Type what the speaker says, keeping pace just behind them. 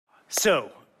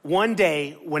So one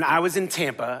day when I was in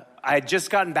Tampa, I had just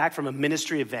gotten back from a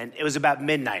ministry event. It was about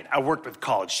midnight. I worked with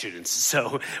college students,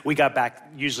 so we got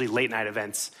back usually late night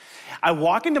events. I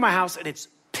walk into my house and it's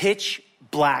pitch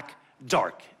black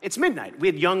dark. It's midnight. We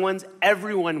had young ones.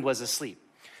 Everyone was asleep.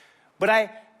 But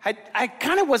I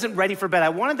kind of wasn't ready for bed. I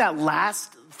wanted that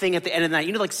last thing at the end of the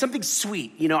night, like something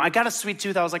sweet. I got a sweet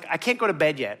tooth. I was like, I can't go to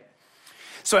bed yet.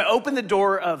 So I opened the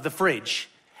door of the fridge,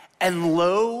 and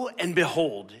lo and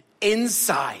behold,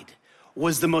 inside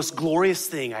was the most glorious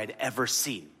thing I'd ever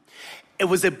seen. It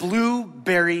was a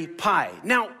blueberry pie.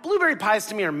 Now, blueberry pies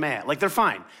to me are meh, they're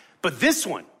fine. But this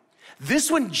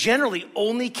one generally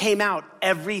only came out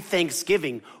every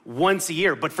Thanksgiving once a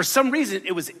year. But for some reason,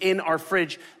 it was in our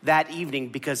fridge that evening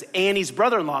because Annie's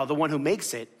brother-in-law, the one who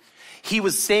makes it, he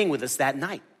was staying with us that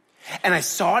night. And I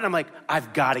saw it, and I'm like,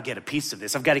 I've got to get a piece of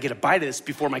this. I've got to get a bite of this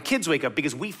before my kids wake up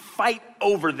because we fight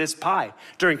over this pie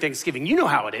during Thanksgiving. You know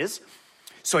how it is.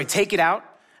 So I take it out,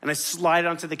 and I slide it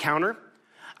onto the counter.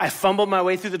 I fumble my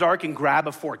way through the dark and grab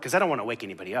a fork because I don't want to wake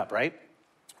anybody up, right?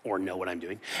 Or know what I'm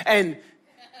doing. And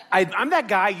I'm that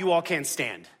guy you all can't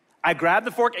stand. I grab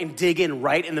the fork and dig in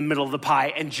right in the middle of the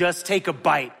pie and just take a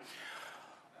bite.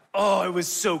 Oh, it was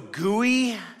so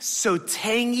gooey, so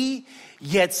tangy,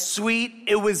 yet sweet.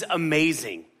 It was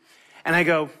amazing. And I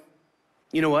go,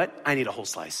 you know what? I need a whole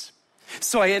slice.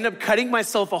 So I end up cutting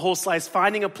myself a whole slice,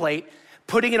 finding a plate,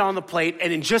 putting it on the plate,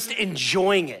 and just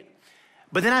enjoying it.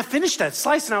 But then I finished that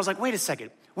slice, and I was like, wait a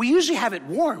second. We usually have it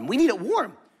warm. We need it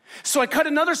warm. So I cut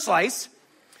another slice.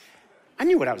 I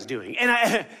knew what I was doing. And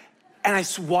I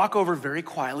walk over very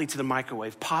quietly to the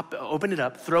microwave, open it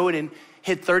up, throw it in,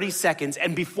 hit 30 seconds.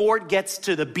 And before it gets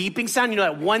to the beeping sound,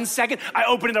 that 1 second, I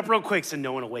open it up real quick so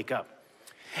no one will wake up.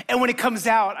 And when it comes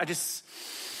out, I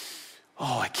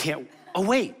can't. Oh,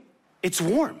 wait, it's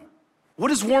warm. What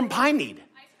does warm pie need?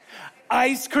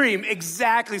 Ice cream,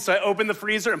 exactly. So I opened the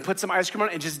freezer and put some ice cream on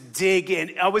it and just dig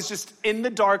in. I was just in the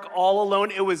dark all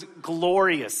alone. It was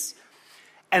glorious.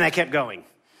 And I kept going.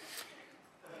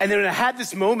 And then I had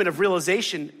this moment of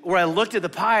realization where I looked at the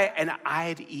pie and I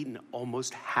had eaten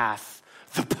almost half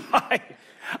the pie.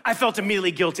 I felt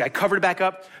immediately guilty. I covered it back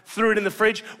up, threw it in the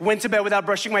fridge, went to bed without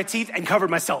brushing my teeth, and covered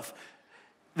myself.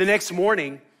 The next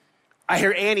morning, I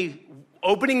hear Annie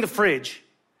opening the fridge,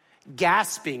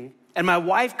 gasping, and my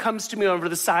wife comes to me over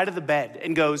the side of the bed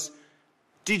and goes,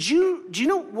 do you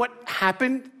know what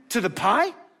happened to the pie?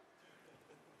 I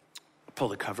pull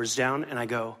the covers down and I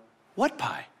go, what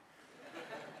pie?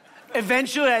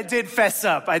 Eventually, I did fess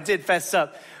up.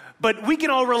 But we can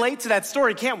all relate to that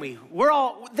story, can't we?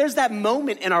 There's that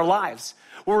moment in our lives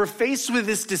where we're faced with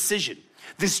this decision,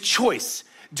 this choice.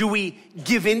 Do we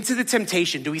give in to the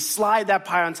temptation? Do we slide that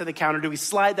pie onto the counter? Do we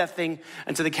slide that thing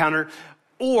onto the counter?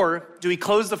 Or do we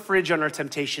close the fridge on our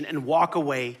temptation and walk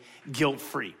away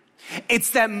guilt-free?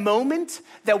 It's that moment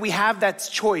that we have that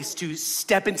choice to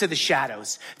step into the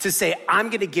shadows, to say, I'm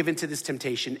going to give into this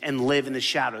temptation and live in the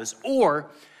shadows, or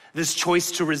this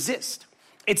choice to resist.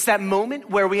 It's that moment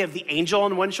where we have the angel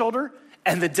on one shoulder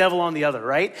and the devil on the other,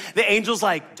 right? The angel's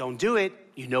like, don't do it.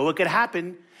 You know what could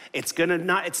happen. It's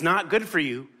not good for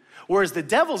you. Whereas the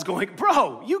devil's going,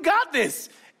 bro, you got this.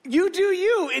 You do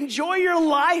you. Enjoy your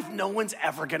life. No one's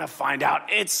ever going to find out.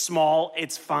 It's small.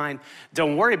 It's fine.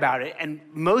 Don't worry about it. And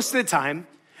most of the time,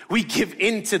 we give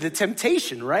in to the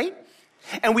temptation, right?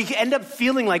 And we end up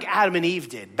feeling like Adam and Eve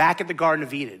did back at the Garden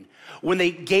of Eden when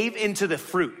they gave into the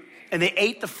fruit and they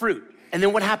ate the fruit. And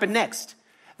then what happened next?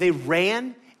 They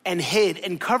ran and hid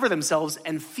and cover themselves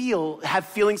and have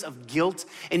feelings of guilt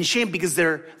and shame because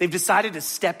they've decided to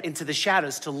step into the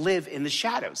shadows, to live in the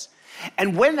shadows.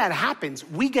 And when that happens,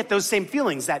 we get those same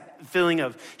feelings, that feeling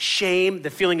of shame, the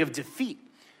feeling of defeat.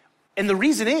 And the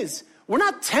reason is, we're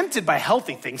not tempted by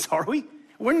healthy things, are we?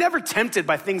 We're never tempted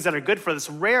by things that are good for us,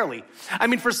 rarely. I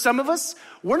mean, for some of us,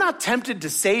 we're not tempted to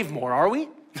save more, are we?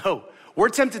 No, we're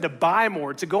tempted to buy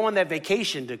more, to go on that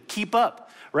vacation, to keep up,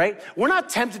 right? We're not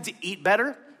tempted to eat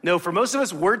better. No, for most of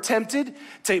us, we're tempted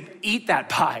to eat that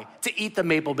pie, to eat the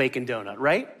maple bacon donut,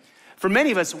 right? For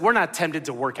many of us, we're not tempted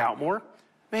to work out more.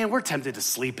 Man, we're tempted to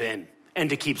sleep in and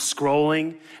to keep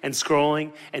scrolling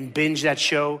and binge that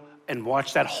show and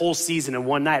watch that whole season in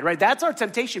one night, right? That's our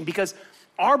temptation because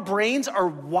our brains are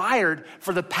wired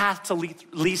for the path to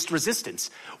least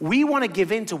resistance. We want to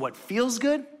give in to what feels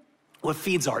good, what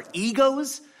feeds our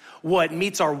egos, what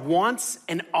meets our wants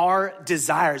and our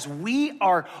desires. We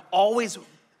are always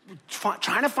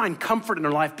trying to find comfort in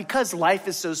our life because life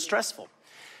is so stressful.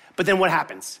 But then what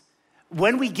happens?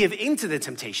 When we give into the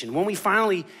temptation, when we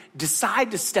finally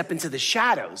decide to step into the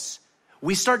shadows,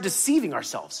 we start deceiving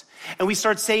ourselves. And we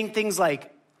start saying things like,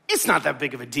 it's not that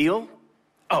big of a deal.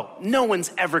 Oh, no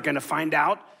one's ever gonna find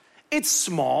out. It's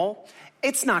small.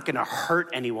 It's not gonna hurt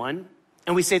anyone.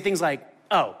 And we say things like,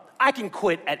 oh, I can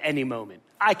quit at any moment.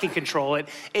 I can control it.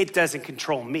 It doesn't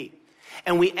control me.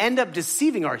 And we end up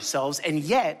deceiving ourselves, and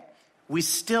yet we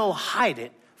still hide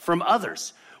it from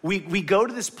others. We go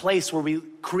to this place where we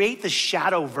create the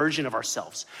shadow version of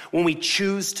ourselves. When we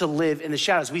choose to live in the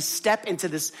shadows, we step into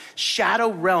this shadow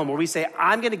realm where we say,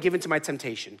 I'm gonna give into my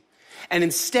temptation. And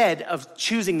instead of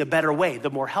choosing the better way,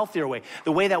 the more healthier way,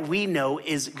 the way that we know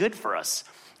is good for us.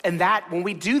 And that, when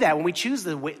we do that, when we choose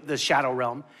the shadow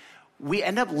realm, we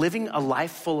end up living a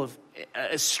life full of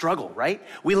struggle, right?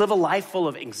 We live a life full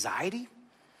of anxiety,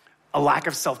 a lack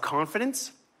of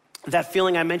self-confidence, that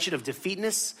feeling I mentioned of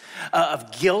defeatness,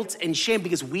 of guilt and shame,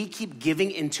 because we keep giving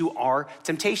into our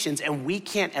temptations and we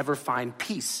can't ever find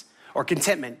peace or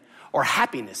contentment or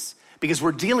happiness because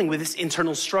we're dealing with this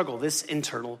internal struggle, this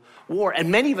internal war.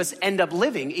 And many of us end up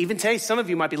living, even today, some of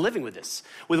you might be living with this,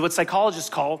 with what psychologists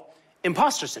call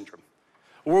imposter syndrome,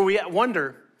 where we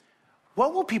wonder,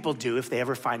 what will people do if they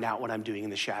ever find out what I'm doing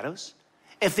in the shadows?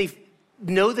 If they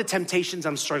know the temptations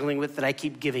I'm struggling with that I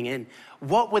keep giving in,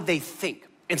 what would they think?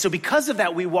 And so because of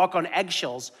that, we walk on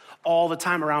eggshells all the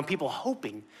time around people,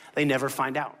 hoping they never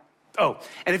find out. Oh,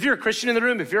 and if you're a Christian in the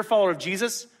room, if you're a follower of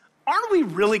Jesus, aren't we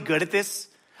really good at this?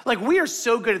 Like, we are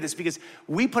so good at this because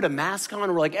we put a mask on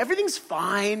and we're like, everything's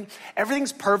fine,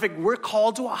 everything's perfect. We're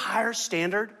called to a higher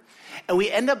standard. And we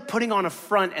end up putting on a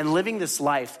front and living this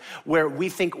life where we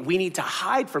think we need to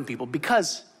hide from people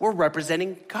because we're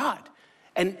representing God.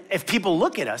 And if people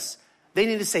look at us, they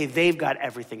need to say they've got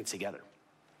everything together.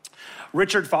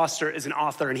 Richard Foster is an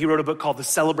author, and he wrote a book called The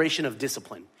Celebration of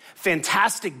Discipline.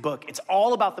 Fantastic book. It's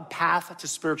all about the path to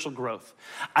spiritual growth.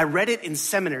 I read it in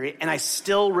seminary, and I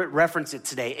still reference it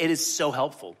today. It is so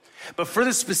helpful. But for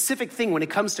the specific thing, when it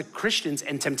comes to Christians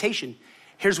and temptation,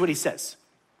 here's what he says.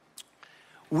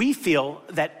 We feel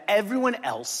that everyone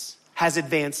else has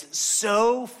advanced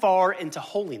so far into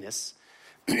holiness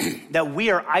that we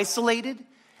are isolated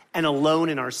and alone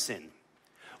in our sin.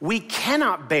 We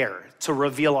cannot bear to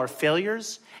reveal our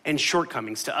failures and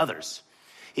shortcomings to others.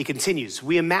 He continues,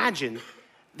 we imagine,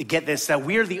 get this, that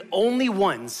we are the only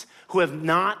ones who have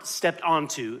not stepped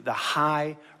onto the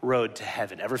high road to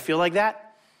heaven. Ever feel like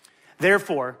that?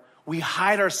 Therefore, we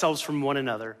hide ourselves from one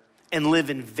another and live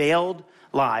in veiled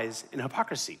lies and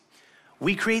hypocrisy.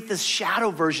 We create this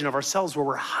shadow version of ourselves where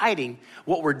we're hiding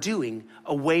what we're doing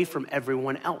away from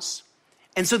everyone else.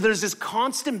 And so there's this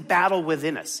constant battle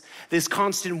within us, this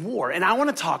constant war. And I want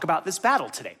to talk about this battle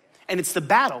today. And it's the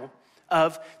battle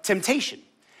of temptation.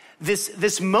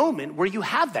 This moment where you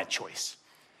have that choice.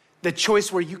 The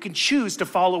choice where you can choose to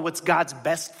follow what's God's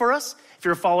best for us, if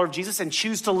you're a follower of Jesus, and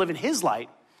choose to live in his light.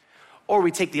 Or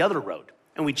we take the other road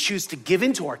and we choose to give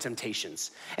into our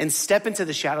temptations and step into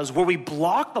the shadows where we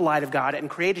block the light of God and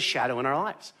create a shadow in our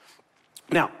lives.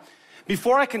 Now,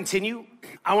 before I continue,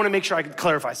 I want to make sure I can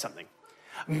clarify something.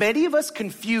 Many of us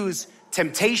confuse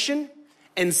temptation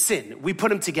and sin. We put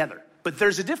them together, but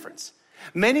there's a difference.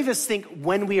 Many of us think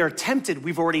when we are tempted,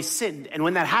 we've already sinned. And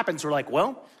when that happens, we're like,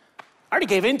 well, I already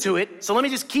gave into it, so let me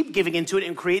just keep giving into it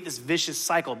and create this vicious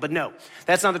cycle. But no,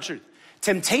 that's not the truth.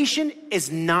 Temptation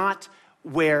is not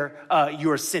where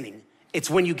you're sinning. It's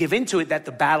when you give into it that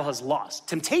the battle has lost.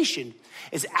 Temptation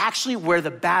is actually where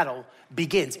the battle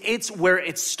begins. It's where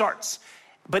it starts.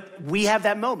 But we have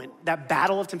that moment, that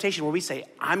battle of temptation where we say,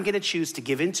 I'm going to choose to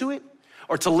give into it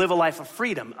or to live a life of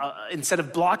freedom. Instead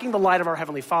of blocking the light of our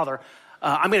Heavenly Father,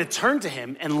 I'm going to turn to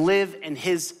him and live in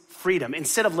his freedom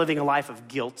instead of living a life of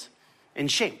guilt and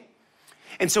shame.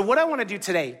 And so what I want to do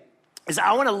today is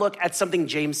I want to look at something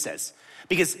James says,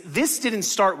 because this didn't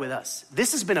start with us.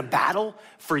 This has been a battle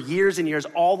for years and years,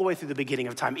 all the way through the beginning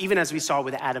of time, even as we saw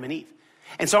with Adam and Eve.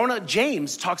 And so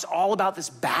James talks all about this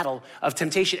battle of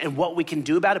temptation and what we can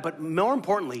do about it, but more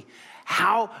importantly,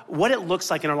 what it looks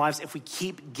like in our lives if we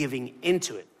keep giving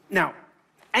into it. Now,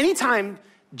 anytime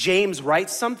James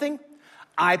writes something,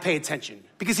 I pay attention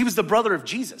because he was the brother of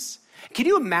Jesus. Can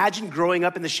you imagine growing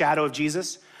up in the shadow of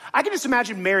Jesus? I can just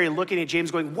imagine Mary looking at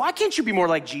James going, why can't you be more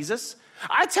like Jesus?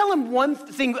 I tell him one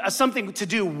thing, something to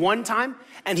do one time,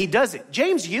 and he does it.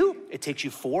 James, it takes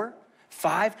you 4,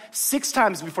 5, 6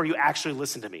 times before you actually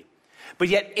listen to me. But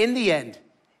yet in the end,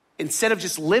 instead of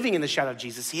just living in the shadow of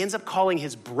Jesus, he ends up calling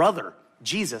his brother,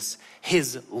 Jesus,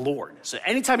 his Lord. So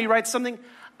anytime he writes something,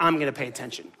 I'm going to pay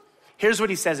attention. Here's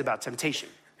what he says about temptation.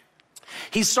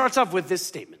 He starts off with this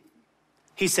statement.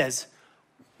 He says,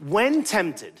 when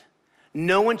tempted,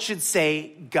 no one should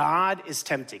say, God is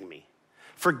tempting me.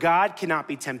 For God cannot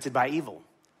be tempted by evil,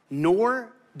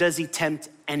 nor does he tempt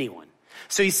anyone.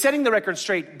 So he's setting the record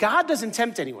straight. God doesn't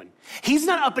tempt anyone. He's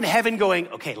not up in heaven going,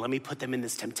 okay, let me put them in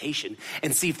this temptation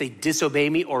and see if they disobey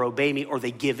me or obey me or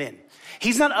they give in.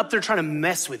 He's not up there trying to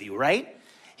mess with you, right?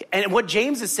 And what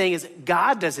James is saying is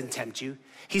God doesn't tempt you.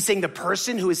 He's saying the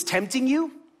person who is tempting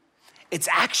you, it's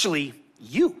actually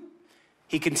you.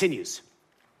 He continues.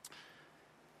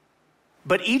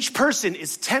 But each person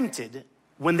is tempted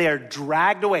when they are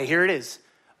dragged away, here it is,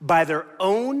 by their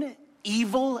own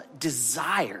evil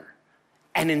desire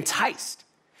and enticed.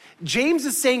 James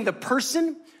is saying the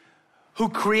person who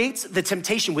creates the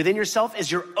temptation within yourself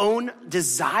is your own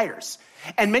desires.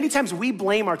 And many times we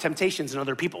blame our temptations on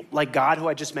other people, like God, who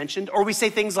I just mentioned, or we say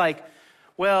things like,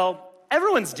 well,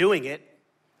 everyone's doing it.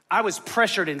 I was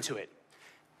pressured into it.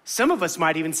 Some of us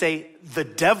might even say, the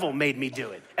devil made me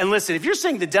do it. And listen, if you're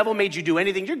saying the devil made you do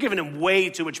anything, you're giving him way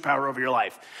too much power over your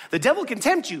life. The devil can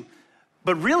tempt you,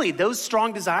 but really those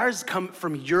strong desires come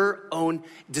from your own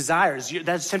desires.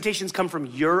 Those temptations come from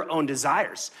your own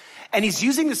desires. And he's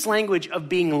using this language of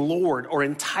being lured or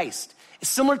enticed.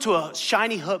 It's similar to a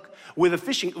shiny hook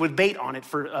with bait on it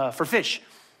for fish.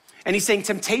 And he's saying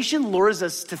temptation lures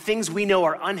us to things we know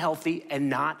are unhealthy and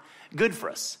not good for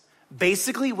us.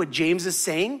 Basically, what James is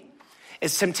saying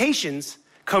is temptations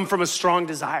come from a strong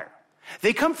desire.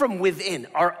 They come from within,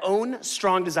 our own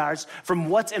strong desires, from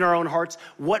what's in our own hearts,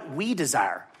 what we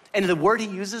desire. And the word he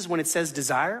uses when it says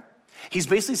desire, he's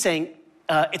basically saying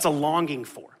it's a longing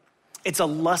for, it's a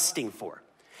lusting for,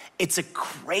 it's a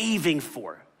craving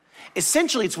for.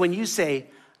 Essentially, it's when you say,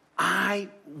 I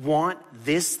want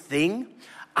this thing,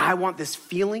 I want this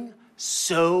feeling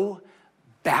so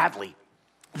badly.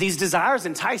 These desires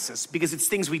entice us because it's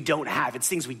things we don't have. It's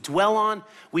things we dwell on,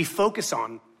 we focus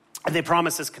on, and they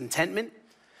promise us contentment.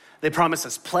 They promise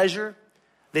us pleasure.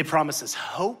 They promise us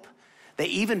hope. They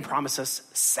even promise us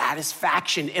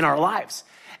satisfaction in our lives.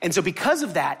 And so because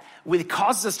of that, it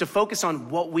causes us to focus on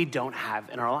what we don't have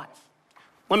in our life.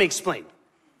 Let me explain.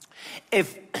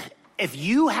 If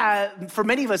you have, for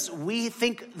many of us, we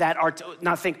think that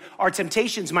our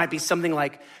temptations might be something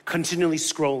like continually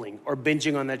scrolling or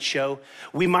binging on that show.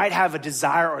 We might have a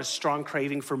desire or a strong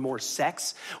craving for more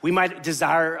sex. We might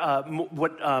desire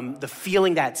the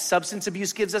feeling that substance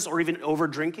abuse gives us, or even over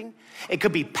drinking. It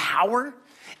could be power.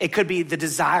 It could be the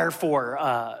desire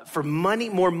for money,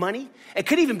 more money. It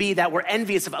could even be that we're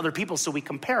envious of other people, so we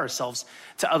compare ourselves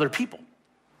to other people.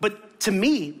 But to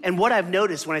me, and what I've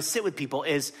noticed when I sit with people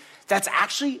is that's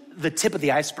actually the tip of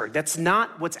the iceberg. That's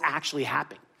not what's actually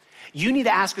happening. You need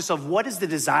to ask yourself, what is the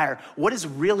desire? What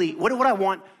do I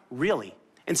want really?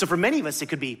 And so for many of us, it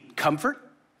could be comfort,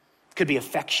 could be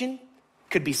affection,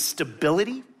 could be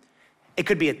stability, it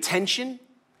could be attention,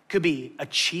 could be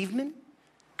achievement,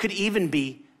 could even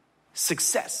be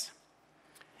success.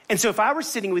 And so if I were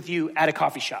sitting with you at a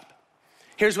coffee shop,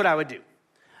 here's what I would do.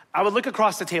 I would look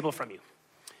across the table from you.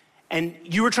 And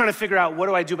you were trying to figure out, what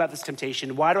do I do about this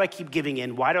temptation? Why do I keep giving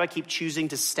in? Why do I keep choosing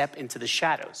to step into the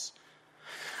shadows?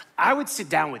 I would sit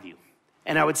down with you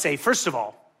and I would say, first of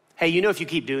all, hey, if you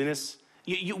keep doing this,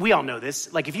 we all know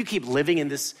this. Like if you keep living in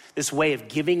this way of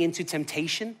giving into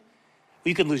temptation,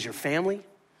 you could lose your family.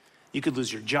 You could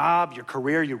lose your job, your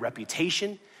career, your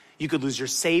reputation. You could lose your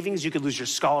savings. You could lose your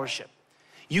scholarship.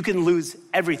 You can lose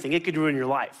everything. It could ruin your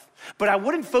life. But I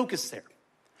wouldn't focus there.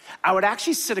 I would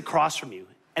actually sit across from you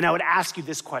and I would ask you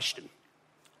this question.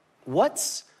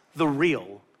 What's the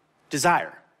real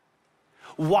desire?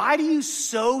 Why do you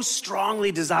so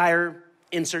strongly desire,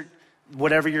 insert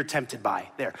whatever you're tempted by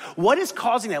there? What is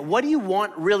causing that? What do you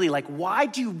want really? Like, why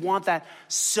do you want that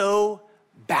so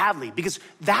badly? Because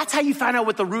that's how you find out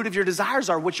what the root of your desires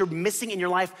are, what you're missing in your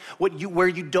life, where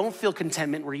you don't feel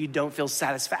contentment, where you don't feel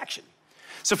satisfaction.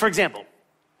 So for example,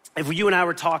 if you and I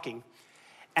were talking,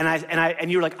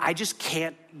 and you were like, I just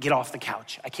can't get off the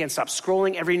couch. I can't stop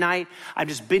scrolling every night. I'm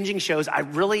just binging shows. I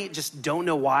really just don't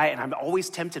know why, and I'm always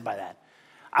tempted by that.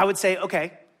 I would say,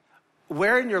 okay,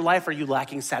 where in your life are you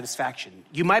lacking satisfaction?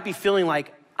 You might be feeling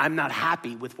like, I'm not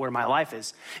happy with where my life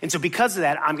is. And so because of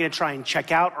that, I'm gonna try and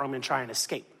check out, or I'm gonna try and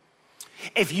escape.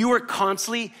 If you are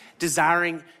constantly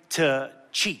desiring to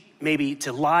cheat, maybe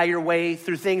to lie your way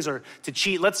through things, or to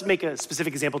cheat, let's make a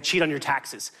specific example, cheat on your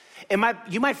taxes.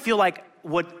 You might feel like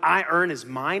what I earn is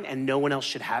mine and no one else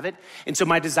should have it. And so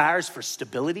my desire is for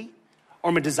stability,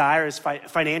 or my desire is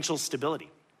financial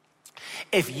stability.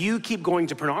 If you keep going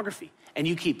to pornography and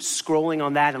you keep scrolling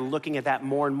on that and looking at that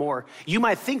more and more, you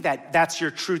might think that that's your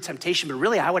true temptation, but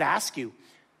really I would ask you,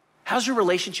 how's your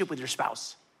relationship with your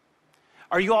spouse?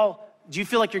 Do you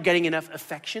feel like you're getting enough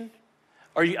affection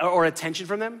or attention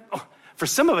from them? Oh, for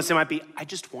some of us, it might be, I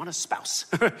just want a spouse.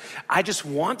 I just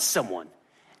want someone.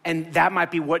 And that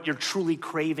might be what you're truly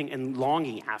craving and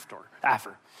longing after.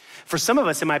 For some of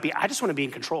us, it might be, I just want to be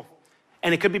in control.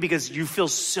 And it could be because you feel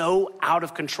so out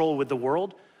of control with the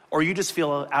world, or you just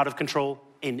feel out of control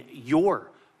in your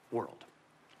world.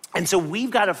 And so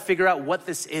we've got to figure out what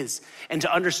this is and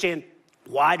to understand,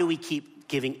 why do we keep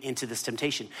giving into this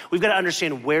temptation? We've got to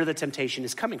understand where the temptation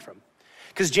is coming from.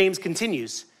 Because James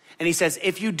continues and he says,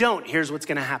 if you don't, here's what's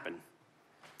going to happen.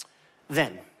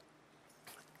 Then,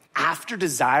 after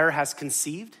desire has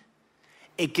conceived,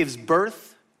 it gives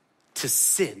birth to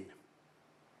sin.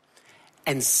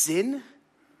 And sin,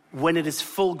 when it is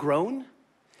full grown,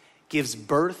 gives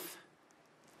birth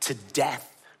to death.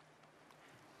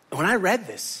 And when I read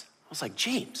this, I was like,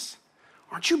 James,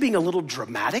 aren't you being a little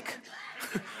dramatic?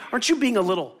 Aren't you being a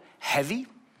little heavy?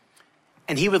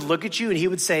 And he would look at you and he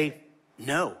would say,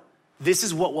 no, this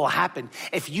is what will happen.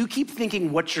 If you keep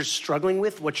thinking what you're struggling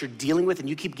with, what you're dealing with, and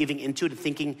you keep giving into it and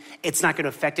thinking it's not going to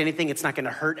affect anything, it's not going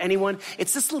to hurt anyone,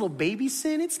 it's this little baby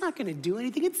sin, it's not going to do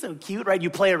anything, it's so cute, right? You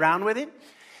play around with it.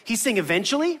 He's saying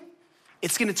eventually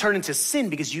it's going to turn into sin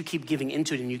because you keep giving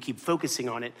into it and you keep focusing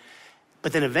on it.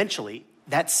 But then eventually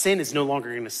that sin is no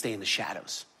longer going to stay in the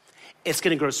shadows. It's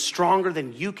going to grow stronger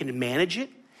than you can manage it.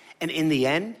 And in the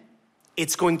end,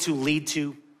 it's going to lead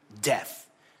to death.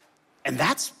 And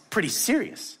that's pretty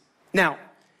serious. Now,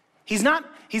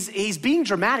 he's being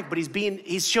dramatic, but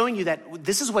he's showing you that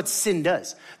this is what sin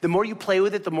does. The more you play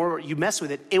with it, the more you mess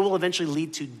with it, it will eventually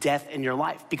lead to death in your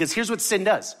life. Because here's what sin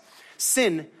does.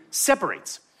 Sin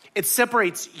separates. It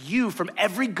separates you from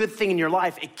every good thing in your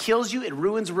life. It kills you, it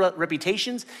ruins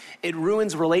reputations, it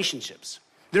ruins relationships.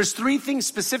 There's three things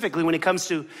specifically when it comes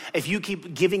to, if you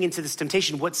keep giving into this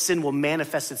temptation, what sin will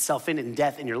manifest itself in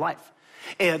death in your life.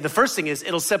 The first thing is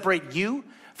it'll separate you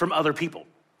from other people.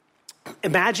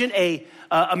 Imagine a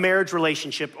marriage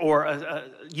relationship or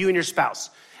you and your spouse.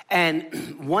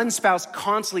 And one spouse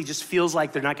constantly just feels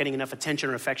like they're not getting enough attention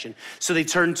or affection. So they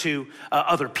turn to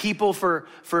other people for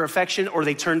affection, or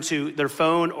they turn to their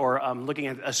phone or looking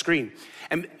at a screen.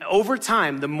 And over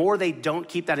time, the more they don't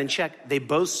keep that in check, they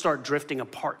both start drifting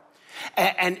apart.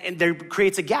 And there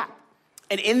creates a gap.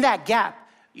 And in that gap,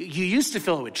 you used to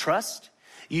fill it with trust.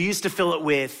 You used to fill it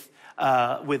with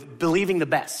believing the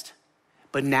best.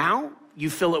 But now you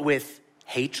fill it with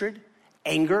hatred,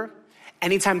 anger.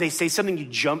 Anytime they say something, you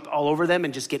jump all over them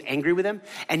and just get angry with them.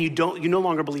 And you no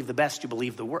longer believe the best, you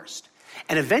believe the worst.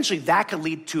 And eventually that could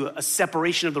lead to a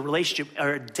separation of the relationship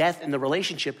or a death in the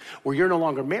relationship where you're no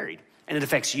longer married. And it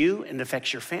affects you and it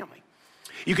affects your family.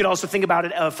 You could also think about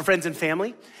it for friends and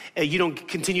family. You don't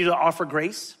continue to offer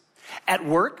grace. At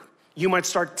work, you might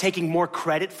start taking more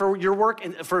credit for your work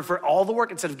and for all the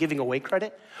work instead of giving away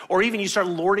credit. Or even you start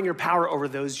lording your power over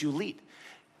those you lead.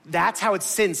 That's how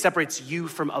sin separates you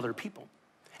from other people.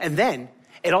 And then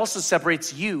it also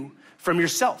separates you from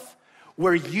yourself,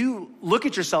 where you look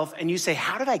at yourself and you say,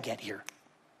 how did I get here?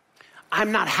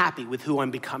 I'm not happy with who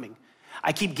I'm becoming.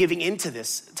 I keep giving into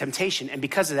this temptation. And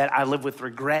because of that, I live with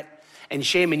regret and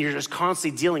shame. And you're just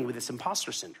constantly dealing with this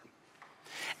imposter syndrome.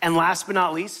 And last but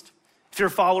not least, if you're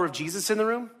a follower of Jesus in the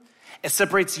room, it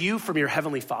separates you from your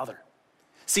heavenly Father.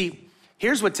 See,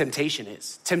 here's what temptation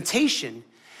is. Temptation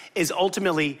is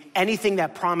ultimately anything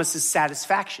that promises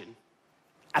satisfaction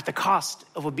at the cost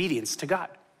of obedience to God.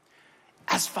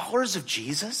 As followers of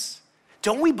Jesus,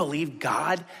 don't we believe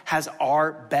God has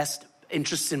our best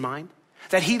interests in mind?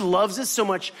 That he loves us so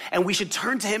much and we should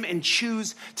turn to him and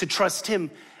choose to trust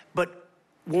him. But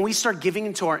when we start giving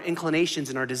into our inclinations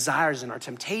and our desires and our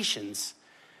temptations,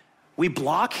 we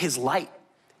block his light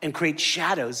and create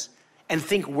shadows and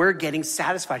think we're getting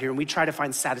satisfied here. And we try to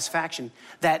find satisfaction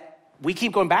that we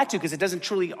keep going back to because it doesn't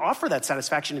truly offer that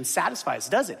satisfaction and satisfy us,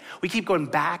 does it? We keep going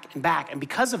back and back. And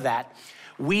because of that,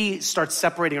 we start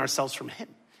separating ourselves from him,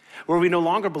 where we no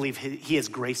longer believe he has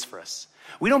grace for us.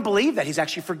 We don't believe that he's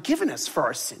actually forgiven us for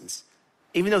our sins,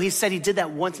 even though he said he did that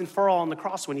once and for all on the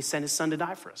cross when he sent his son to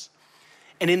die for us.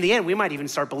 And in the end, we might even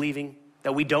start believing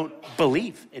that we don't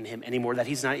believe in him anymore, that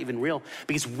he's not even real,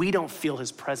 because we don't feel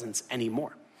his presence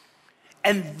anymore.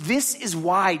 And this is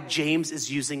why James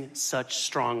is using such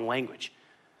strong language.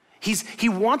 He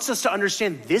wants us to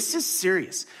understand this is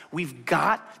serious. We've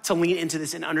got to lean into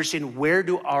this and understand where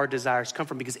do our desires come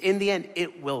from, because in the end,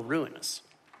 it will ruin us.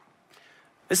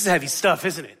 This is heavy stuff,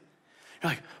 isn't it?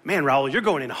 You're like, man, Rahul, you're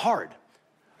going in hard.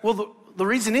 Well, the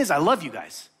reason is I love you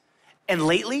guys. And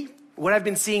lately, what I've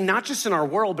been seeing, not just in our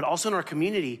world, but also in our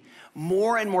community,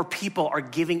 more and more people are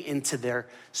giving into their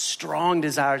strong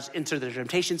desires, into their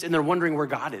temptations, and they're wondering where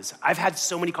God is. I've had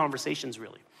so many conversations,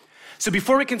 really. So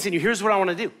before we continue, here's what I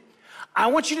want to do. I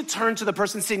want you to turn to the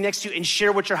person sitting next to you and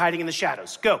share what you're hiding in the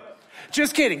shadows. Go.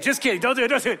 Just kidding. Don't do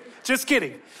it. Just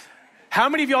kidding. How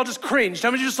many of y'all just cringed?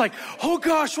 How many of you just like, oh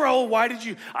gosh, Rahul, why did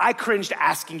you? I cringed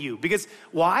asking you. Because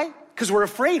why? Because we're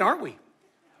afraid, aren't we?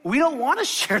 We don't want to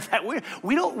share that.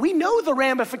 We know the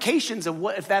ramifications of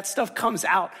what, if that stuff comes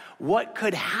out, what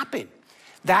could happen.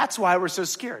 That's why we're so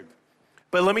scared.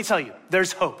 But let me tell you,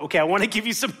 there's hope. Okay, I want to give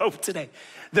you some hope today.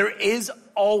 There is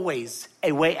always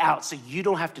a way out, so you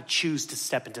don't have to choose to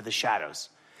step into the shadows.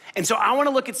 And so I want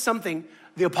to look at something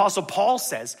the Apostle Paul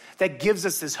says that gives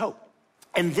us this hope.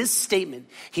 And this statement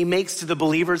he makes to the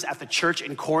believers at the church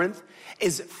in Corinth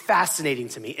is fascinating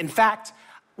to me. In fact,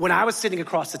 when I was sitting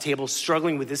across the table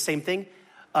struggling with this same thing,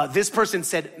 this person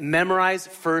said, memorize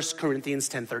 1 Corinthians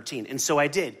 10:13. And so I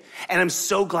did. And I'm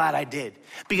so glad I did.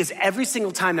 Because every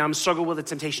single time now I'm struggling with a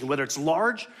temptation, whether it's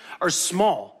large or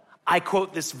small, I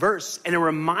quote this verse and it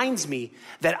reminds me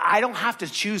that I don't have to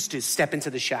choose to step into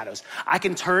the shadows. I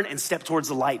can turn and step towards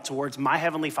the light, towards my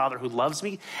Heavenly Father who loves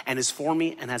me and is for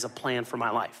me and has a plan for my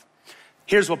life.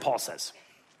 Here's what Paul says.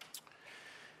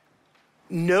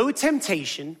 No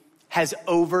temptation has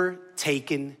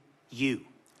overtaken you,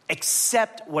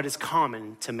 except what is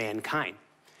common to mankind.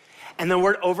 And the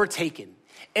word overtaken,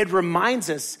 it reminds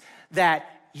us that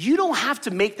you don't have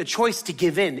to make the choice to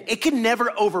give in. It can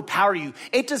never overpower you.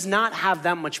 It does not have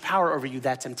that much power over you,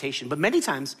 that temptation. But many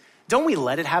times, don't we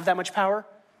let it have that much power?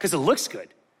 Because it looks good.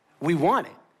 We want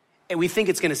it. And we think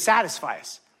it's going to satisfy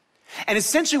us. And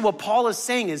essentially what Paul is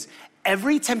saying is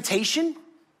every temptation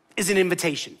is an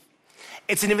invitation.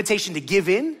 It's an invitation to give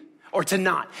in or to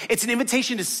not. It's an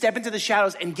invitation to step into the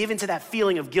shadows and give into that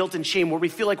feeling of guilt and shame where we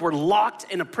feel like we're locked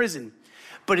in a prison.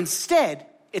 But instead,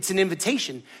 it's an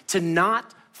invitation to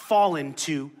not fall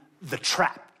into the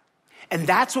trap. And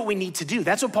that's what we need to do.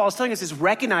 That's what Paul is telling us is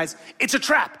recognize it's a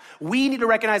trap. We need to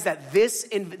recognize that this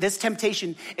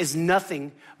temptation is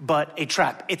nothing but a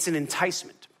trap. It's an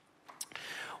enticement.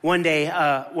 One day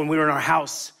when we were in our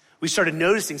house, we started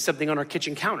noticing something on our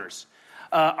kitchen counters.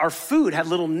 Our food had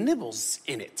little nibbles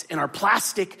in it. And our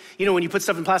plastic, you know, when you put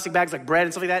stuff in plastic bags like bread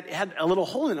and stuff like that, it had a little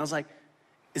hole in it. I was like,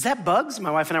 is that bugs?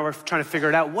 My wife and I were trying to figure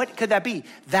it out. What could that be?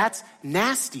 That's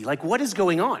nasty. Like, what is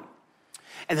going on?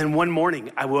 And then one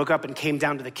morning, I woke up and came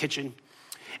down to the kitchen,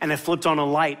 and I flipped on a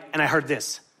light, and I heard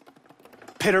this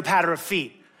pitter patter of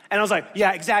feet. And I was like,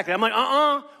 yeah, exactly. I'm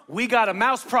like, we got a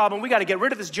mouse problem. We got to get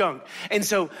rid of this junk. And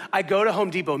so I go to Home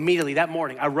Depot immediately that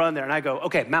morning. I run there, and I go,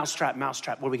 okay, mouse trap.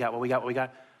 What do we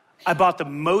got? I bought the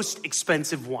most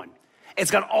expensive one. It's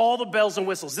got all the bells and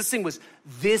whistles. This thing was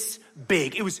this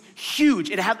big. It was huge.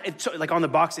 It had, like on the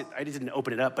box, I didn't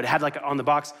open it up, but it had like on the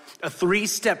box, a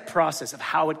 3-step process of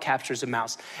how it captures a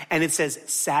mouse. And it says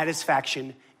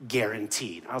satisfaction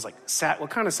guaranteed. I was like, what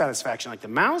kind of satisfaction? Like the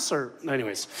mouse or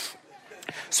anyways?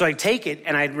 So I take it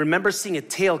and I remember seeing a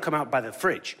tail come out by the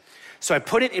fridge. So I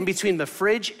put it in between the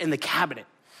fridge and the cabinet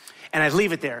and I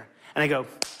leave it there and I go,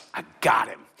 I got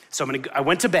him. So I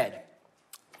went to bed.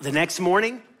 The next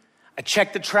morning, I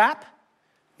checked the trap,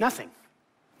 nothing,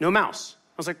 no mouse.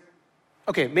 I was like,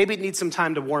 okay, maybe it needs some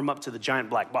time to warm up to the giant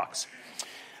black box.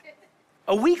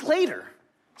 A week later,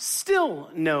 still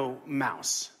no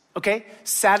mouse, okay?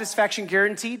 Satisfaction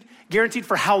guaranteed. Guaranteed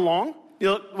for how long?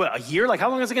 A year? Like how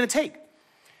long is it gonna take?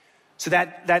 So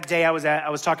that day I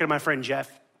was talking to my friend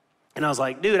Jeff, and I was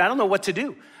like, dude, I don't know what to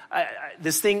do.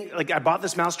 This thing, like I bought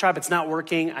this mouse trap, it's not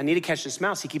working. I need to catch this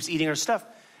mouse. He keeps eating our stuff.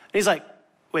 And he's like,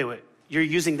 wait. You're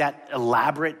using that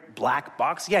elaborate black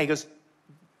box? Yeah, he goes,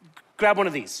 grab one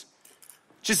of these.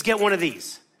 Just get one of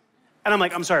these. And I'm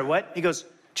like, I'm sorry, what? He goes,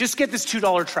 just get this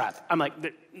 $2 trap. I'm like,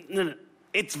 no.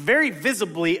 It's very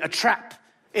visibly a trap.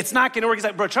 It's not gonna work. He's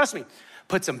like, bro, trust me.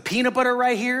 Put some peanut butter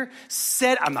right here.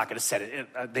 I'm not gonna set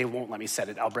it. They won't let me set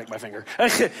it. I'll break my finger.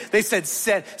 They said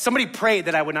set. Somebody prayed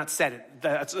that I would not set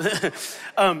it.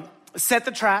 Set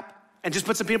the trap and just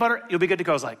put some peanut butter. You'll be good to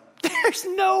go. I was like, there's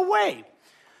no way.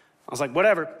 I was like,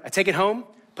 whatever. I take it home,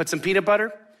 put some peanut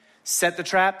butter, set the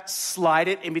trap, slide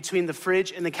it in between the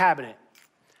fridge and the cabinet.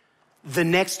 The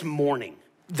next morning,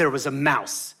 there was a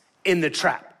mouse in the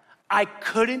trap. I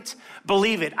couldn't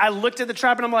believe it. I looked at the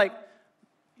trap and I'm like,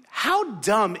 how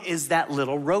dumb is that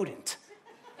little rodent?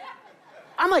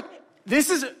 I'm like, this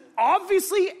is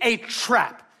obviously a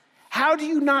trap. How do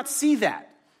you not see that?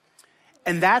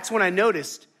 And that's when I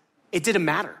noticed it didn't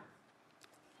matter.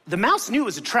 The mouse knew it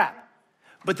was a trap.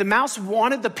 But the mouse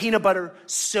wanted the peanut butter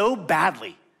so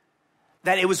badly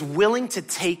that it was willing to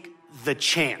take the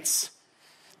chance.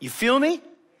 You feel me?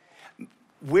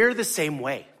 We're the same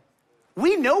way.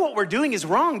 We know what we're doing is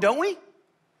wrong, don't we?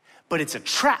 But it's a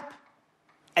trap.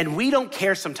 And we don't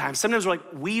care sometimes. Sometimes we're like,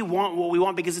 we want what we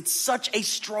want because it's such a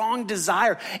strong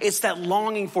desire. It's that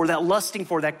longing for, that lusting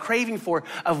for, that craving for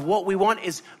of what we want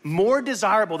is more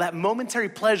desirable. That momentary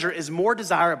pleasure is more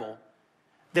desirable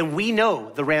than we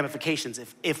know the ramifications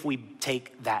if we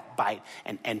take that bite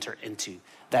and enter into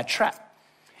that trap.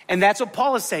 And that's what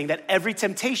Paul is saying, that every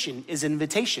temptation is an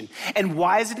invitation. And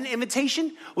why is it an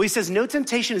invitation? Well, he says, no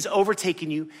temptation has overtaken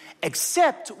you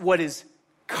except what is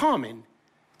common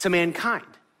to mankind.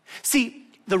 See,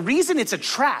 the reason it's a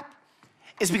trap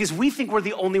is because we think we're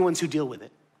the only ones who deal with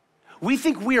it. We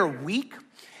think we are weak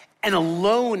and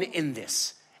alone in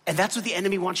this. And that's what the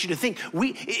enemy wants you to think.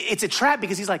 It's a trap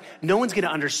because he's like, no one's gonna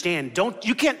understand.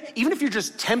 You can't, even if you're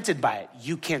just tempted by it,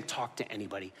 you can't talk to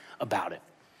anybody about it.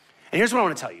 And here's what I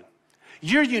wanna tell you.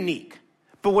 You're unique,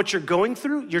 but what you're going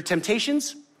through, your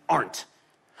temptations aren't.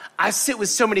 I sit with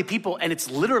so many people and it's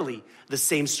literally the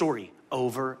same story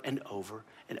over and over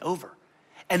and over.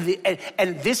 And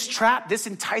this trap, this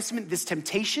enticement, this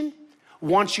temptation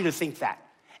wants you to think that.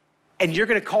 And you're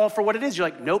gonna call for what it is. You're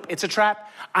like, nope, it's a trap.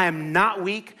 I am not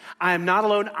weak. I am not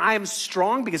alone. I am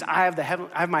strong because I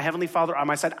have my Heavenly Father on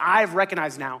my side. I've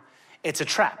recognized now it's a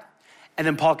trap. And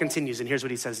then Paul continues, and here's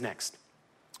what he says next.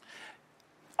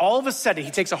 All of a sudden,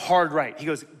 he takes a hard right. He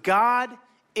goes, God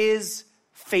is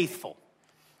faithful.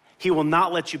 He will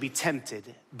not let you be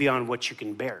tempted beyond what you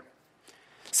can bear.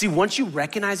 See, once you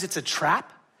recognize it's a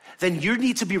trap, then you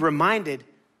need to be reminded,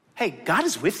 hey, God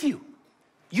is with you.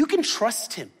 You can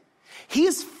trust him. He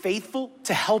is faithful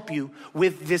to help you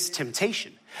with this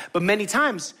temptation. But many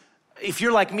times, if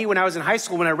you're like me when I was in high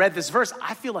school, when I read this verse,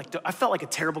 I felt like a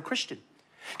terrible Christian.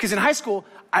 Because in high school,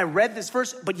 I read this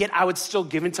verse, but yet I would still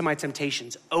give into my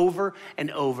temptations over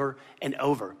and over and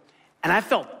over. And I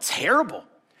felt terrible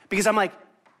because I'm like,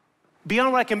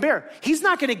 beyond what I can bear. He's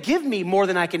not gonna give me more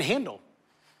than I can handle.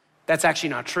 That's actually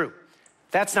not true.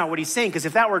 That's not what he's saying, because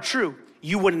if that were true,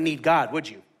 you wouldn't need God, would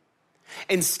you?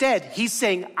 Instead, he's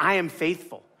saying, I am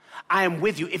faithful. I am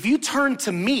with you. If you turn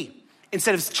to me,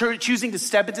 instead of choosing to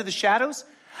step into the shadows,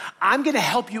 I'm gonna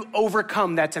help you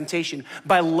overcome that temptation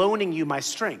by loaning you my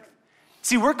strength.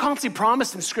 See, we're constantly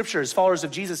promised in scripture as followers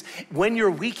of Jesus, when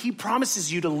you're weak, he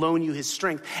promises you to loan you his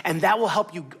strength. And that will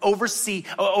help you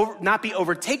not be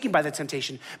overtaken by the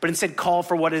temptation, but instead call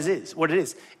for what it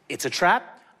is. It's a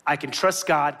trap. I can trust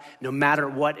God no matter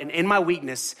what. And in my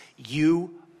weakness,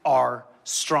 you are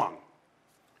strong.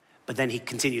 But then he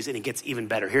continues and it gets even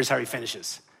better. Here's how he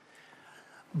finishes.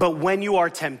 But when you are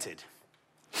tempted,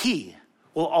 he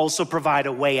will also provide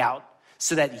a way out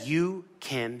so that you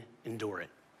can endure it.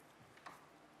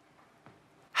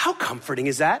 How comforting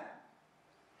is that?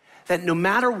 That no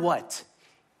matter what,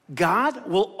 God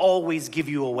will always give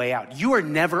you a way out. You are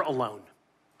never alone.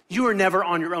 You are never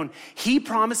on your own. He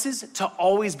promises to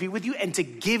always be with you and to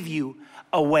give you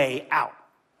a way out.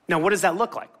 Now, what does that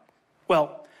look like?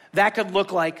 Well, that could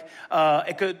look like,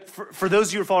 for those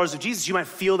of you who are followers of Jesus, you might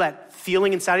feel that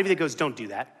feeling inside of you that goes, don't do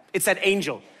that. It's that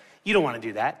angel. You don't want to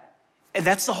do that. And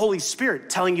that's the Holy Spirit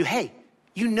telling you, hey,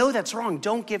 you know that's wrong.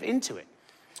 Don't give into it.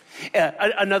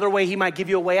 Another way he might give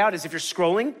you a way out is if you're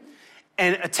scrolling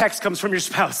and a text comes from your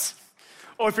spouse.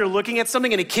 Or if you're looking at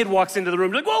something and a kid walks into the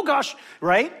room, you're like, oh gosh,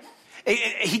 right?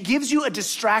 He gives you a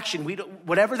distraction,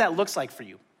 whatever that looks like for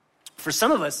you. For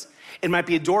some of us, it might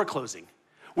be a door closing,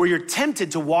 where you're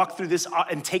tempted to walk through this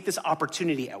and take this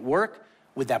opportunity at work,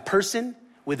 with that person,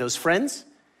 with those friends.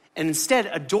 And instead,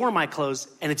 a door might close,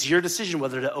 and it's your decision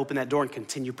whether to open that door and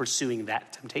continue pursuing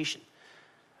that temptation.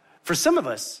 For some of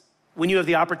us, when you have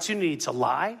the opportunity to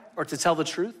lie or to tell the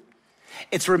truth,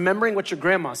 it's remembering what your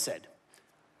grandma said.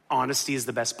 Honesty is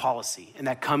the best policy, and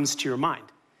that comes to your mind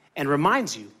and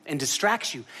reminds you and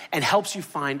distracts you and helps you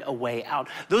find a way out.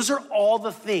 Those are all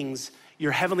the things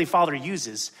your Heavenly Father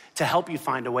uses to help you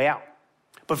find a way out.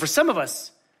 But for some of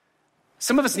us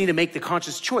need to make the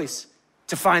conscious choice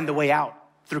to find the way out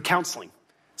through counseling.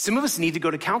 Some of us need to go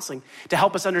to counseling to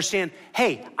help us understand,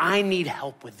 hey, I need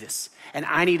help with this, and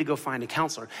I need to go find a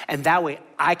counselor. And that way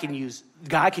God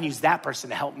can use that person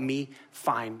to help me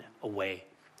find a way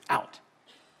out.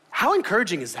 How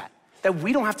encouraging is that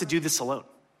we don't have to do this alone?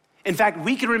 In fact,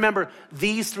 we can remember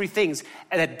these three things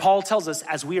that Paul tells us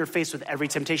as we are faced with every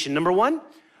temptation. Number one,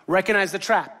 recognize the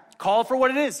trap. Call for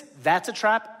what it is. That's a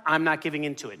trap. I'm not giving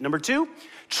into it. Number two,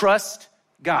 trust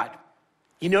God.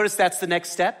 You notice that's the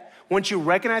next step. Once you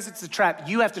recognize it's a trap,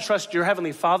 you have to trust your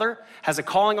Heavenly Father has a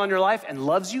calling on your life and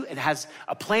loves you and has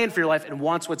a plan for your life and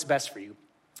wants what's best for you.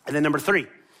 And then number three,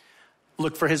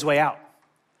 look for his way out,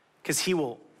 because he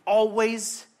will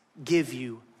always give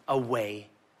you a way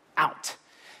out.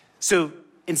 So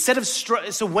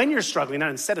so when you're struggling, not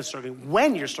instead of struggling,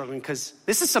 when you're struggling, because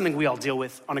this is something we all deal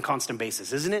with on a constant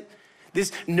basis, isn't it?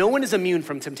 No one is immune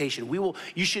from temptation.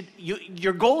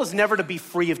 Your goal is never to be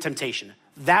free of temptation.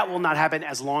 That will not happen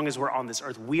as long as we're on this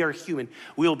earth. We are human.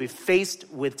 We will be faced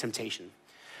with temptation.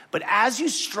 But as you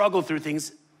struggle through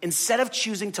things, instead of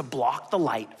choosing to block the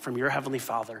light from your Heavenly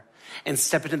Father and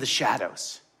step into the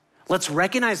shadows, let's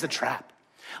recognize the trap.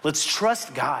 Let's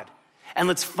trust God and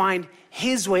let's find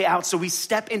His way out so we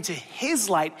step into His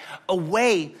light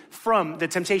away from the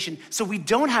temptation so we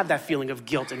don't have that feeling of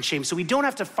guilt and shame, so we don't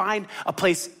have to find a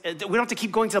place, we don't have to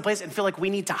keep going to the place and feel like we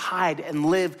need to hide and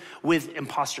live with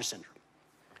imposter syndrome.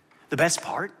 The best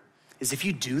part is if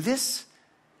you do this,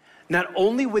 not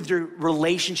only will your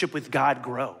relationship with God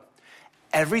grow,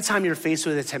 every time you're faced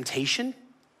with a temptation,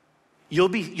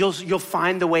 you'll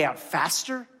find the way out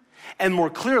faster and more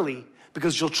clearly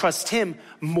because you'll trust Him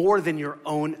more than your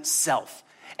own self.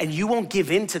 And you won't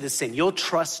give in to the sin. You'll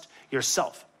trust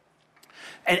yourself.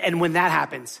 And when that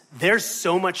happens, there's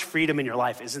so much freedom in your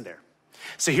life, isn't there?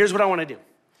 So here's what I want to do.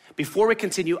 Before we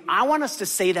continue, I want us to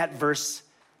say that verse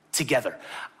together.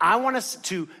 I want us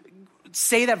to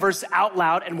say that verse out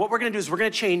loud. And what we're going to do is we're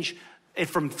going to change it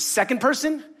from second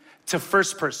person to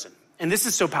first person. And this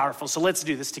is so powerful. So let's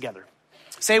do this together.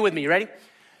 Say it with me. You ready?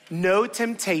 No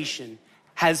temptation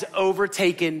has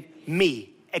overtaken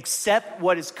me except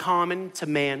what is common to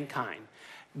mankind.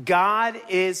 God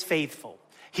is faithful.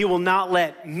 He will not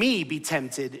let me be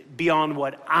tempted beyond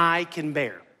what I can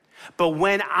bear. But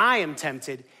when I am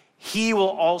tempted, He will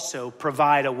also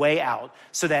provide a way out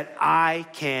so that I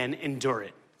can endure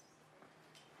it.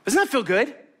 Doesn't that feel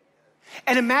good?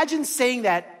 And imagine saying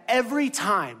that every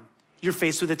time you're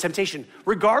faced with a temptation,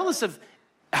 regardless of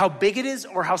how big it is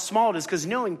or how small it is, because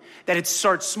knowing that it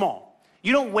starts small.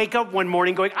 You don't wake up one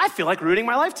morning going, I feel like ruining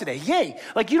my life today. Yay.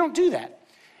 Like you don't do that.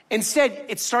 Instead,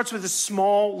 it starts with a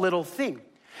small little thing.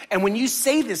 And when you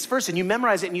say this verse and you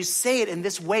memorize it and you say it in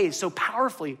this way so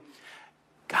powerfully,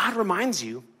 God reminds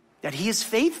you that He is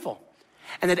faithful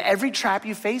and that every trap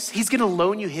you face, He's going to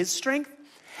loan you His strength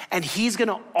and He's going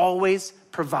to always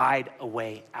provide a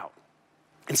way out.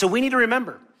 And so we need to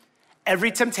remember,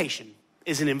 every temptation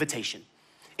is an invitation.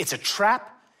 It's a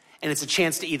trap and it's a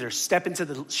chance to either step into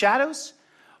the shadows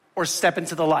or step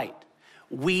into the light.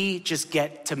 We just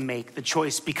get to make the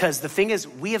choice because the thing is,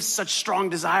 we have such strong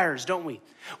desires, don't we?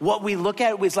 What we look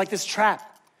at is like this trap.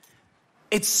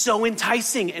 It's so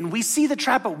enticing and we see the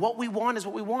trap, but what we want is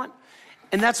what we want.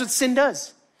 And that's what sin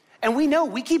does. And we know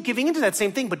we keep giving into that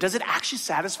same thing, but does it actually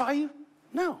satisfy you?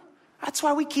 No. That's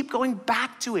why we keep going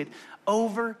back to it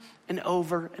over and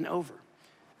over and over.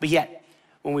 But yet,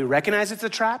 when we recognize it's a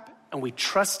trap and we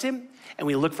trust Him and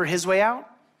we look for His way out,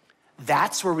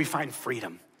 that's where we find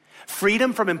freedom.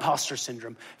 Freedom from imposter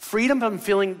syndrome. Freedom from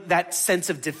feeling that sense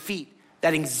of defeat,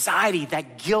 that anxiety,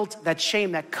 that guilt, that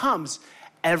shame that comes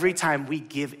every time we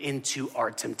give into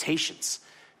our temptations.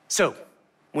 So,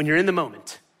 when you're in the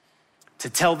moment, to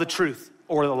tell the truth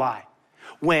or the lie,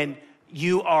 when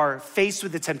you are faced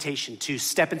with the temptation to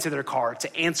step into their car,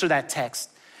 to answer that text,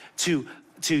 to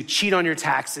cheat on your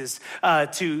taxes,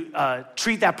 to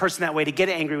treat that person that way, to get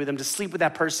angry with them, to sleep with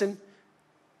that person,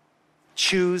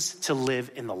 choose to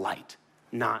live in the light,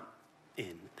 not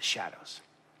in the shadows.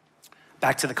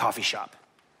 Back to the coffee shop.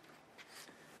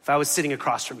 If I was sitting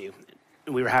across from you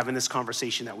and we were having this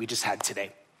conversation that we just had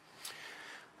today,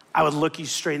 I would look you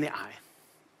straight in the eye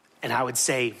and I would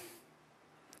say,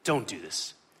 don't do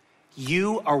this.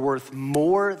 You are worth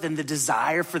more than the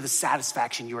desire for the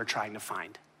satisfaction you are trying to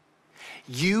find.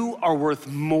 You are worth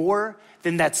more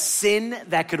than that sin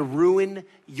that could ruin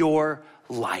your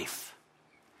life.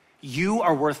 You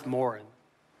are worth more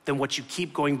than what you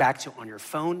keep going back to on your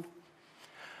phone,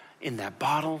 in that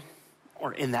bottle,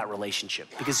 or in that relationship.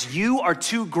 Because you are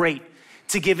too great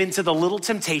to give into the little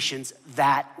temptations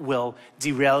that will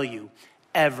derail you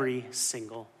every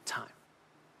single time.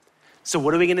 So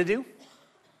what are we gonna do?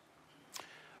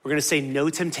 We're gonna say, no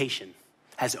temptation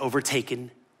has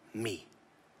overtaken me.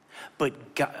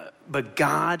 But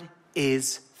God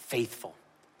is faithful.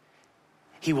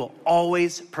 He will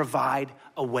always provide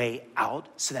a way out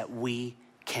so that we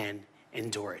can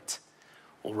endure it.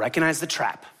 We'll recognize the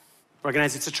trap,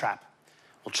 recognize it's a trap.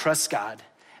 We'll trust God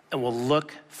and we'll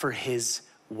look for His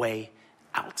way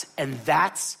out. And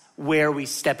that's where we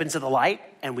step into the light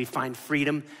and we find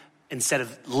freedom instead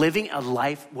of living a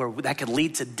life where that could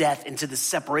lead to death, into the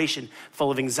separation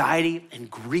full of anxiety and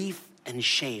grief and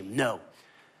shame. No,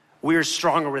 we're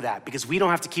strong over that because we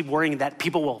don't have to keep worrying that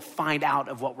people will find out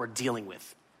of what we're dealing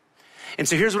with. And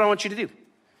so here's what I want you to do.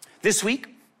 This week,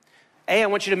 A, I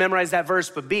want you to memorize that verse,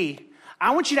 but B,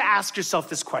 I want you to ask yourself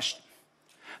this question.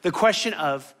 The question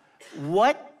of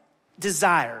what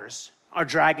desires are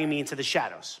dragging me into the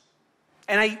shadows?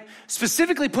 And I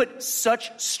specifically put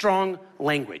such strong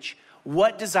language.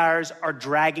 What desires are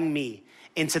dragging me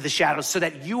into the shadows so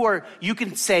that you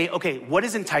can say, okay, what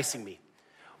is enticing me?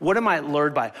 What am I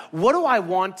lured by? What do I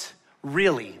want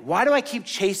really? Why do I keep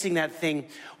chasing that thing?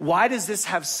 Why does this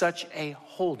have such a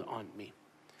hold on me?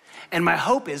 And my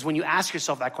hope is when you ask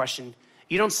yourself that question,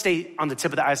 you don't stay on the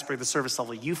tip of the iceberg, the surface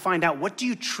level. You find out, what do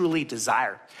you truly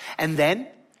desire? And then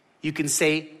you can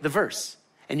say the verse,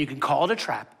 and you can call it a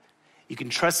trap. You can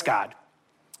trust God,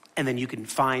 and then you can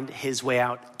find his way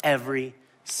out every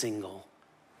single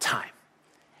time.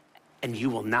 And you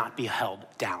will not be held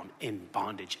down in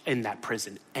bondage in that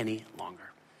prison any longer.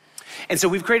 And so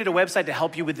we've created a website to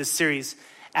help you with this series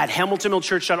at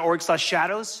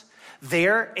hamiltonmillchurch.org/shadows.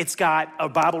 There, it's got a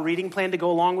Bible reading plan to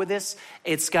go along with this.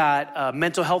 It's got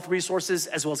mental health resources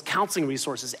as well as counseling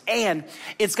resources. And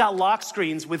it's got lock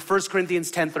screens with 1 Corinthians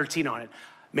 10:13 on it.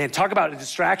 Man, talk about a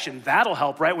distraction. That'll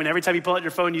help, right? When every time you pull out your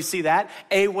phone, you see that.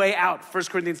 A way out, 1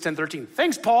 Corinthians 10:13.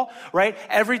 Thanks, Paul, right?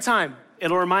 Every time,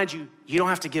 it'll remind you, you don't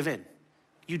have to give in.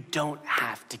 You don't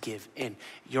have to give in.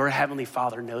 Your Heavenly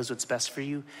Father knows what's best for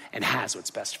you and has what's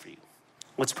best for you.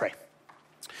 Let's pray.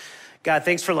 God,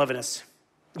 thanks for loving us.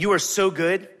 You are so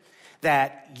good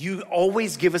that you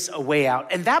always give us a way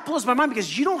out. And that blows my mind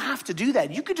because you don't have to do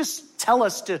that. You could just tell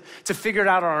us to figure it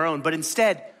out on our own. But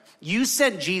instead, you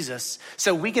sent Jesus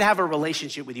so we could have a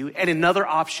relationship with you and another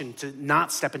option to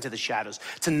not step into the shadows,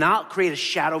 to not create a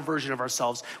shadow version of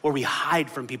ourselves where we hide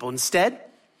from people. Instead,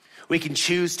 we can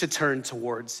choose to turn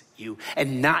towards you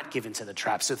and not give into the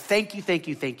trap. So thank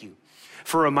you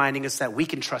for reminding us that we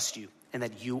can trust you and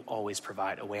that you always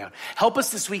provide a way out. Help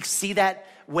us this week see that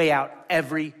way out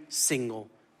every single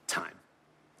time.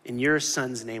 In your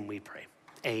Son's name we pray.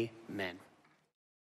 Amen.